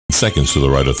seconds to the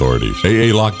right authorities.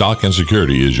 AA Lock, Dock, and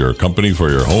Security is your company for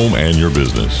your home and your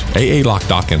business. AA Lock,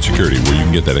 Dock, and Security, where you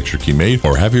can get that extra key made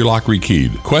or have your lock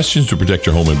rekeyed. Questions to protect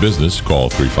your home and business? Call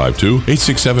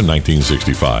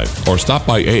 352-867-1965 or stop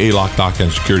by AA Lock, Dock,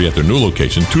 and Security at their new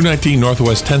location, 219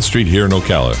 Northwest 10th Street here in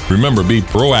Ocala. Remember, be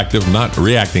proactive, not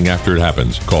reacting after it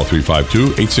happens. Call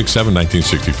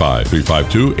 352-867-1965.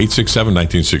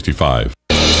 352-867-1965.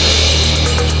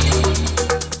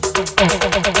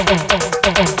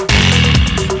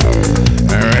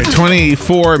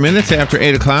 24 minutes after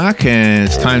 8 o'clock, and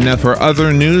it's time now for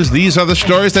other news. These are the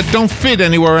stories that don't fit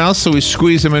anywhere else, so we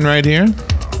squeeze them in right here.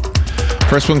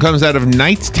 First one comes out of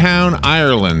Knightstown,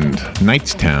 Ireland.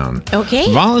 Knightstown.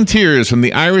 Okay. Volunteers from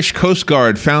the Irish Coast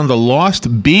Guard found a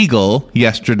lost beagle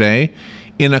yesterday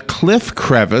in a cliff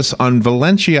crevice on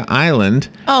Valentia Island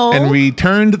and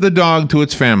returned the dog to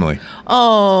its family.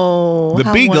 Oh, the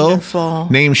how beagle, wonderful.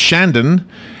 Named Shandon,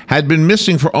 had been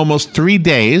missing for almost 3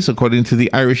 days, according to the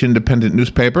Irish Independent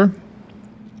newspaper.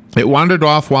 It wandered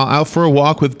off while out for a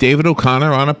walk with David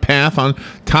O'Connor on a path on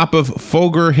top of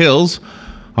Fogar Hills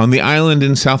on the island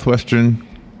in southwestern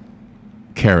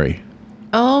Kerry.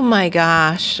 Oh my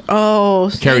gosh! Oh,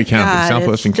 Kerry County,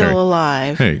 southwestern Kerry. Still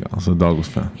alive. There you go. So the dog was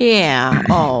found. Yeah.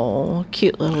 Oh,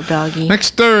 cute little doggy. Next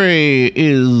story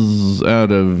is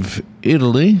out of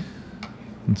Italy.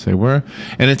 Let's say where.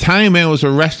 An Italian man was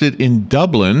arrested in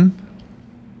Dublin.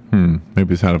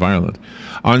 Maybe it's out of Ireland.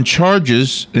 On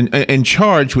charges and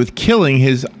charged with killing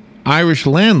his Irish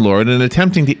landlord and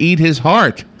attempting to eat his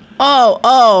heart.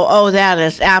 Oh, that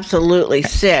is absolutely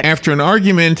sick. After an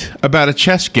argument about a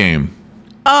chess game.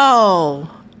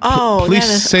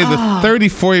 Police say the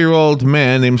 34-year-old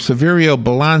man named Saverio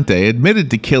Bellante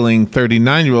admitted to killing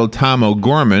 39-year-old Tom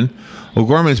O'Gorman.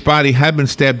 O'Gorman's body had been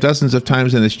stabbed dozens of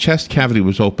times and his chest cavity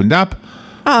was opened up.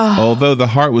 Although the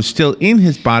heart was still in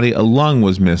his body, a lung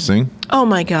was missing. Oh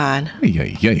my God. Yeah,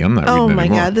 I'm not reading Oh my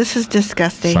anymore. God, this is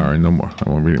disgusting. Sorry, no more. I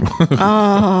won't read it more.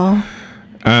 Oh.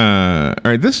 All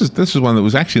right, this is one that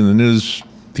was actually in the news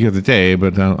the other day,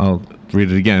 but I'll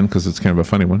read it again because it's kind of a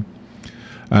funny one.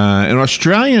 An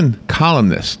Australian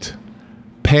columnist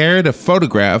paired a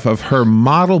photograph of her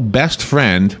model best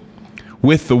friend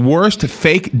with the worst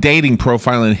fake dating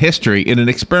profile in history in an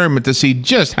experiment to see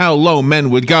just how low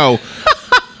men would go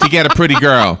to get a pretty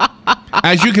girl.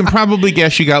 As you can probably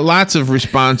guess, she got lots of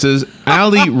responses.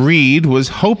 Ali Reed was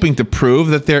hoping to prove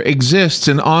that there exists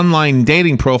an online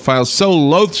dating profile so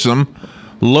loathsome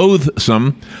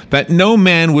that no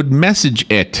man would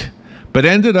message it, but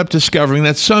ended up discovering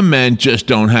that some men just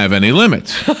don't have any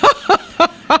limits.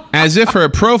 As if her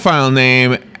profile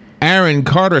name, Aaron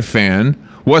Carter fan,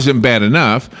 wasn't bad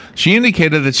enough, she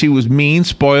indicated that she was mean,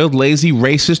 spoiled, lazy,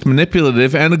 racist,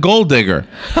 manipulative, and a gold digger.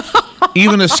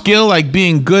 Even a skill like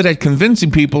being good at convincing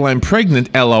people I'm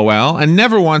pregnant, LOL, and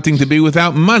never wanting to be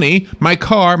without money, my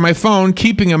car, my phone,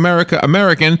 keeping America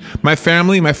American, my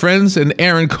family, my friends, and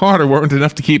Aaron Carter weren't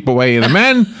enough to keep away the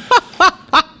men.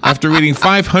 After reading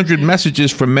 500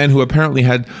 messages from men who apparently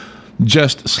had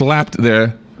just slapped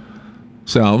their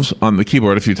selves on the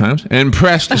keyboard a few times and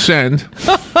pressed send.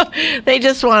 They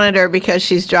just wanted her because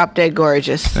she's drop dead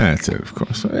gorgeous. That's it, of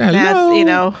course. Hello.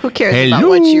 That's, who cares about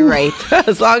what you write?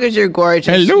 As long as you're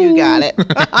gorgeous, you got it.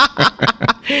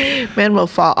 Men will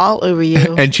fall all over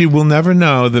you. And she will never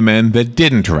know the men that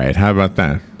didn't write. How about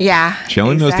that? Yeah. She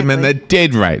only knows the men that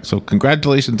did write. So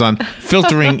congratulations on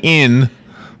filtering in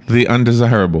the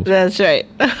undesirable. That's right.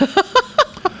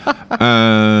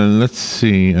 Let's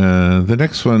see. The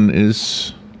next one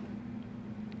is...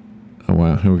 Oh,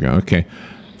 wow. Here we go. Okay.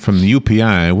 From the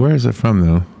UPI. Where is it from,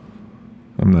 though?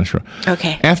 I'm not sure.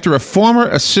 Okay. After a former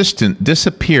assistant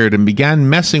disappeared and began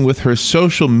messing with her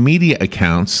social media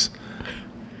accounts,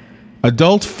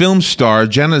 adult film star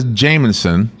Jenna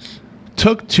Jameson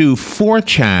took to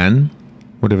 4chan,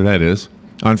 whatever that is,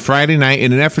 on Friday night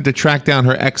in an effort to track down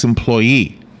her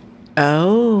ex-employee.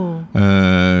 Oh.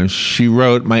 She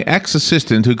wrote, my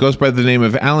ex-assistant, who goes by the name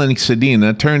of Alan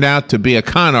Sedina, turned out to be a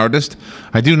con artist.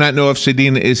 I do not know if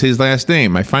Sedina is his last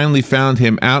name. I finally found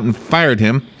him out and fired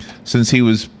him. Since he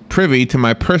was privy to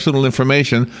my personal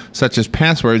information, such as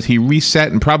passwords, he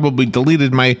reset and probably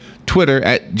deleted my Twitter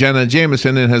at Jenna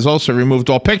Jameson and has also removed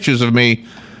all pictures of me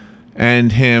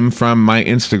and him from my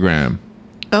Instagram.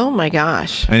 Oh, my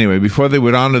gosh. Anyway, before they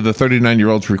would honor the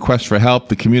 39-year-old's request for help,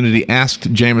 the community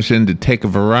asked Jameson to take a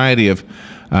variety of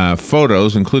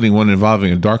photos, including one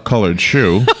involving a dark-colored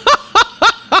shoe.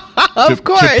 Of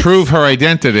course. To prove her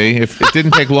identity. If it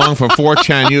didn't take long for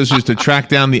 4chan users to track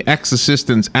down the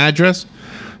ex-assistant's address,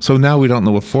 So now we don't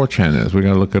know what 4chan is. We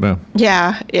got to look it up.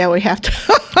 Yeah, we have to.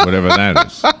 Whatever that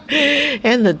is.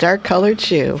 And the dark colored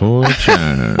shoe.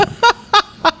 4chan.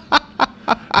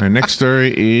 Our next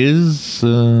story is...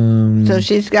 so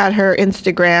she's got her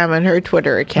Instagram and her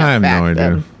Twitter account. I have no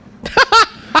idea.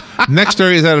 Next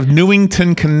story is out of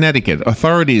Newington, Connecticut.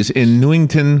 Authorities in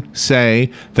Newington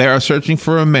say they are searching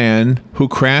for a man who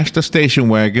crashed a station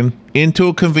wagon into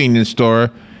a convenience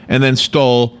store and then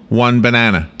stole one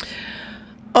banana.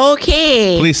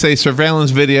 Okay. Police say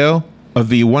surveillance video of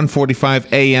the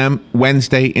 1:45 a.m.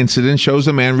 Wednesday incident shows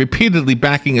a man repeatedly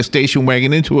backing a station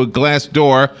wagon into a glass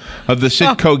door of the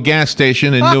Citgo gas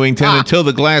station in Newington until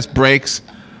the glass breaks.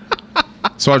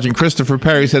 Sergeant Christopher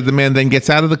Perry said the man then gets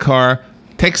out of the car,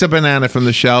 takes a banana from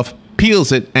the shelf,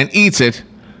 peels it, and eats it.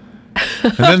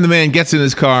 And then the man gets in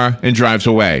his car and drives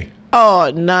away.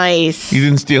 Oh, nice. He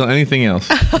didn't steal anything else.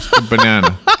 Just a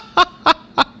banana.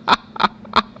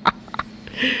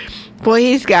 Boy,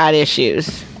 he's got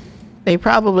issues. They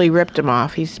probably ripped him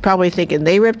off. He's probably thinking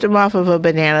they ripped him off of a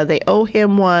banana. They owe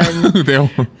him one.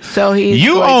 So he's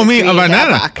You owe me a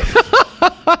banana.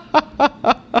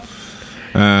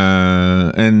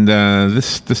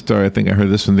 This story, I think I heard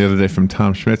this one the other day from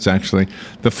Tom Schmitz, actually.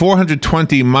 The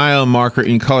 420-mile marker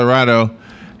in Colorado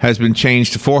has been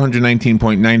changed to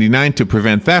 419.99 to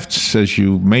prevent thefts. As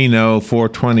you may know,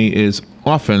 420 is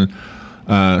often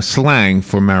slang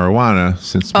for marijuana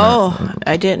since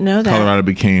I didn't know that. Colorado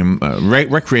became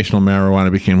recreational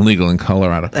marijuana became legal in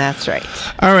Colorado. That's right.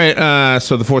 All right,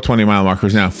 so the 420-mile marker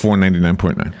is now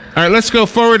 499.9. All right, let's go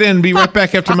forward and be right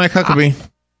back after Mike Huckabee.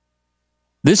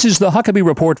 This is the Huckabee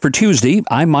Report for Tuesday.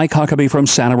 I'm Mike Huckabee from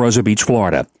Santa Rosa Beach,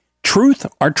 Florida. Truth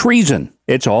or treason?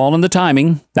 It's all in the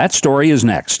timing. That story is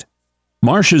next.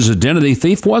 Marcia's identity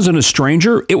thief wasn't a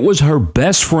stranger. It was her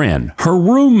best friend, her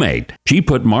roommate. She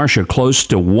put Marcia close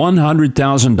to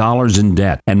 $100,000 in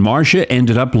debt, and Marcia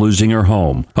ended up losing her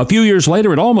home. A few years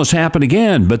later, it almost happened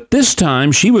again, but this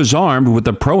time she was armed with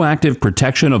the proactive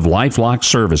protection of LifeLock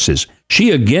services.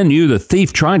 She again knew the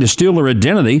thief trying to steal her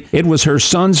identity. It was her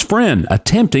son's friend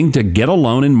attempting to get a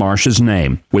loan in Marcia's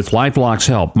name. With LifeLock's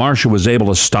help, Marcia was able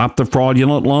to stop the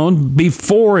fraudulent loan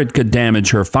before it could damage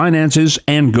her finances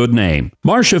and good name.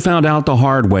 Marcia found out the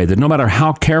hard way that no matter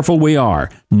how careful we are,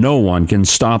 no one can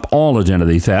stop all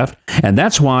identity theft, and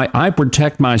that's why I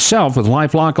protect myself with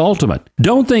LifeLock Ultimate.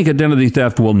 Don't think identity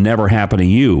theft will never happen to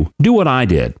you. Do what I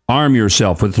did. Arm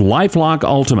yourself with LifeLock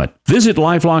Ultimate. Visit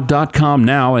LifeLock.com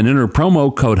now and enter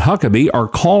promo code Huckabee or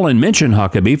call and mention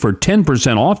Huckabee for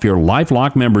 10% off your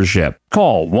LifeLock membership.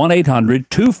 Call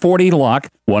 1-800-240-LOCK,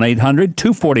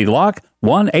 1-800-240-LOCK,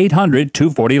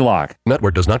 1-800-240-LOCK.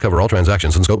 Network does not cover all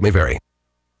transactions and scope may vary.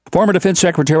 Former Defense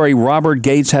Secretary Robert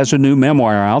Gates has a new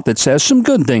memoir out that says some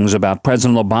good things about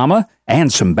President Obama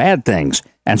and some bad things,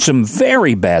 and some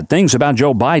very bad things about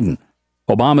Joe Biden.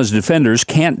 Obama's defenders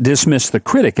can't dismiss the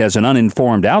critic as an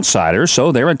uninformed outsider,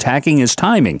 so they're attacking his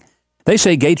timing. They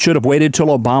say Gates should have waited till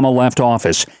Obama left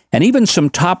office, and even some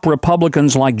top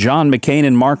Republicans like John McCain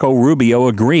and Marco Rubio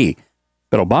agree.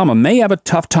 But Obama may have a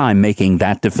tough time making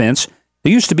that defense.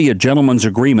 There used to be a gentleman's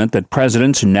agreement that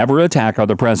presidents never attack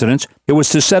other presidents. It was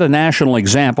to set a national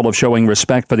example of showing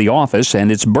respect for the office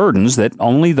and its burdens that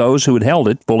only those who had held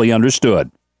it fully understood.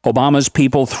 Obama's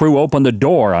people threw open the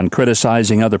door on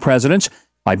criticizing other presidents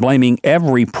by blaming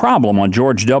every problem on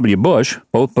George W. Bush,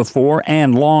 both before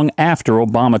and long after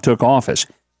Obama took office.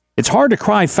 It's hard to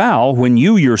cry foul when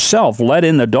you yourself let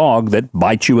in the dog that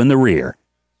bites you in the rear.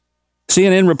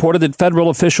 CNN reported that federal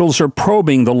officials are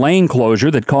probing the lane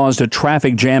closure that caused a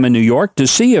traffic jam in New York to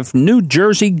see if New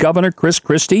Jersey Governor Chris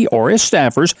Christie or his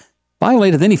staffers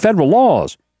violated any federal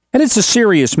laws. And it's a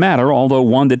serious matter, although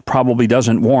one that probably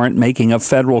doesn't warrant making a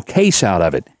federal case out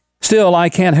of it. Still, I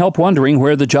can't help wondering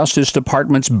where the Justice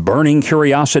Department's burning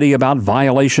curiosity about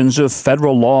violations of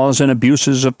federal laws and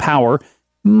abuses of power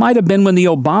might have been when the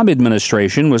Obama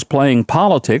administration was playing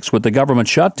politics with the government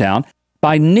shutdown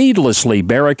by needlessly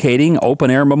barricading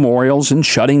open-air memorials and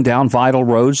shutting down vital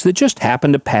roads that just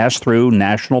happened to pass through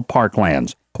national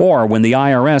parklands, or when the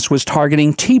IRS was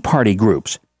targeting Tea Party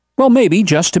groups. Well, maybe,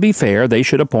 just to be fair, they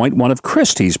should appoint one of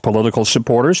Christie's political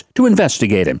supporters to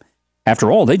investigate him.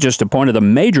 After all, they just appointed a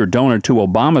major donor to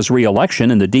Obama's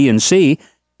re-election in the DNC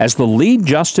as the lead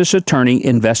justice attorney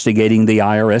investigating the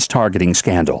IRS targeting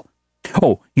scandal.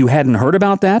 Oh, you hadn't heard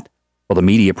about that? Well, the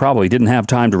media probably didn't have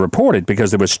time to report it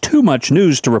because there was too much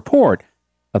news to report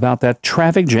about that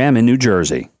traffic jam in New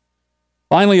Jersey.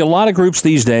 Finally, a lot of groups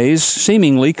these days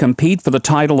seemingly compete for the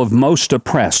title of most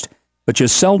oppressed, but you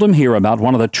seldom hear about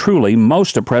one of the truly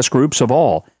most oppressed groups of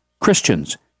all,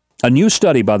 Christians. A new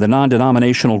study by the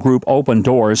non-denominational group Open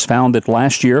Doors found that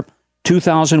last year,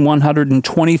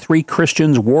 2,123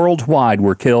 Christians worldwide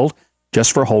were killed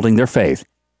just for holding their faith.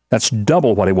 That's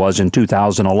double what it was in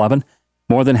 2011.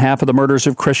 More than half of the murders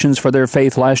of Christians for their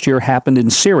faith last year happened in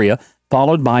Syria,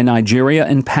 followed by Nigeria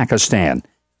and Pakistan.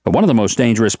 But one of the most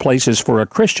dangerous places for a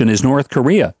Christian is North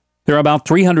Korea. There are about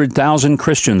 300,000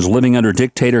 Christians living under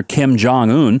dictator Kim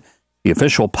Jong-un. The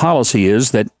official policy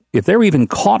is that if they're even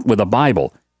caught with a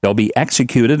Bible, they'll be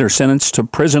executed or sentenced to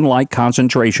prison-like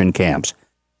concentration camps.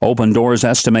 Open Doors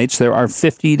estimates there are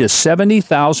 50 to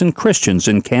 70,000 Christians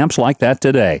in camps like that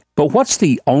today. But what's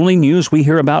the only news we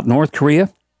hear about North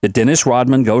Korea? That Dennis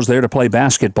Rodman goes there to play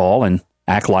basketball and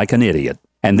act like an idiot.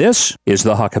 And this is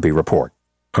the Huckabee Report.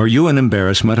 Are you an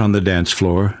embarrassment on the dance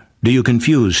floor? Do you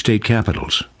confuse state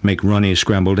capitals, make runny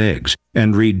scrambled eggs,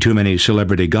 and read too many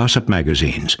celebrity gossip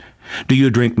magazines? Do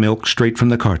you drink milk straight from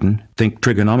the carton, think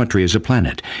trigonometry is a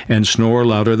planet, and snore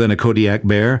louder than a Kodiak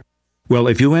bear? Well,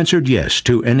 if you answered yes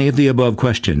to any of the above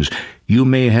questions, you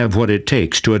may have what it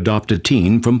takes to adopt a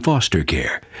teen from foster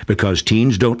care, because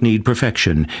teens don't need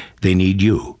perfection, they need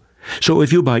you. So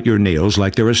if you bite your nails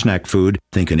like they're a snack food,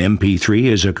 think an MP3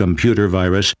 is a computer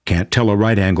virus, can't tell a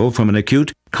right angle from an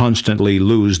acute, constantly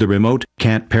lose the remote,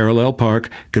 can't parallel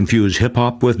park, confuse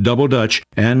hip-hop with double dutch,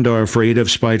 and are afraid of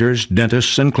spiders,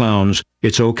 dentists, and clowns,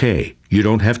 it's okay. You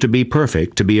don't have to be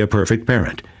perfect to be a perfect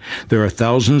parent. There are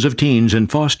thousands of teens in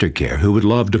foster care who would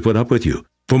love to put up with you.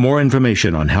 For more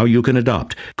information on how you can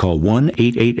adopt, call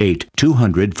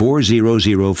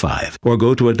 1-888-200-4005 or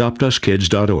go to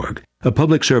adoptuskids.org. A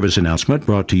public service announcement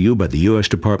brought to you by the U.S.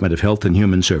 Department of Health and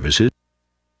Human Services.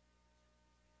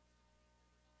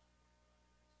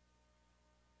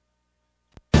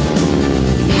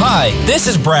 Hi, this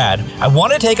is Brad. I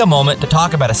want to take a moment to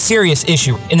talk about a serious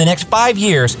issue. In the next 5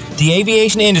 years, the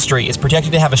aviation industry is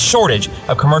projected to have a shortage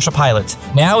of commercial pilots.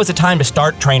 Now is the time to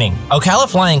start training. Ocala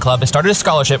Flying Club has started a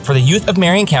scholarship for the youth of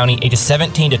Marion County ages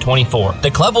 17 to 24. The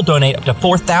club will donate up to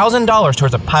 $4,000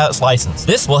 towards a pilot's license.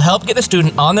 This will help get the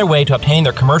student on their way to obtaining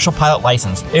their commercial pilot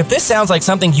license. If this sounds like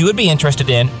something you would be interested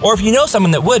in, or if you know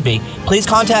someone that would be, please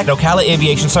contact Ocala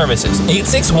Aviation Services,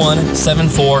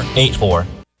 861-7484.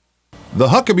 The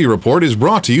Huckabee Report is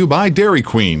brought to you by Dairy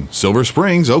Queen, Silver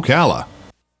Springs, Ocala.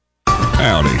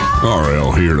 Howdy,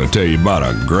 RL here to tell you about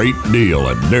a great deal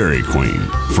at Dairy Queen.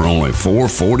 For only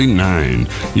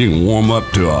 $4.49, you can warm up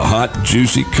to a hot,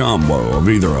 juicy combo of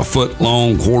either a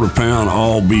foot-long, quarter-pound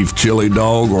all-beef chili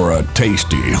dog or a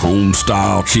tasty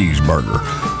home-style cheeseburger,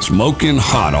 smoking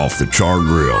hot off the char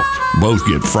grill. Both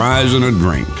get fries and a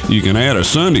drink. You can add a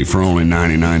sundae for only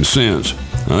 99 cents.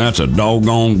 Now that's a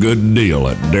doggone good deal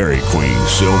at Dairy Queen,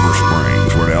 Silver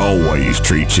Springs, where they always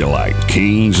treat you like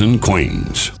kings and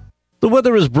queens. The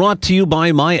weather is brought to you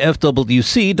by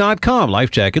myfwc.com. Life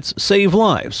jackets save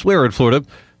lives. Wear it, Florida.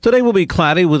 Today will be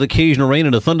cloudy with occasional rain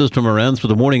and a thunderstorm around through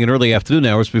the morning and early afternoon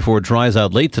hours before it dries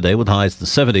out late today with highs in the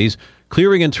 70s.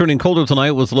 Clearing and turning colder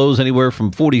tonight with lows anywhere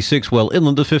from 46 well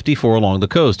inland to 54 along the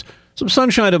coast. Some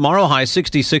sunshine tomorrow, high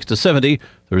 66 to 70.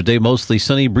 Thursday, mostly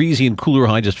sunny, breezy, and cooler,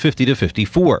 high just 50 to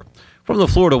 54. From the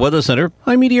Florida Weather Center,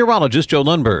 I'm meteorologist Joe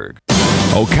Lundberg.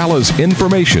 Ocala's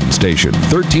information station,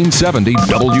 1370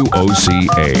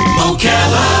 WOCA.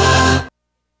 Ocala.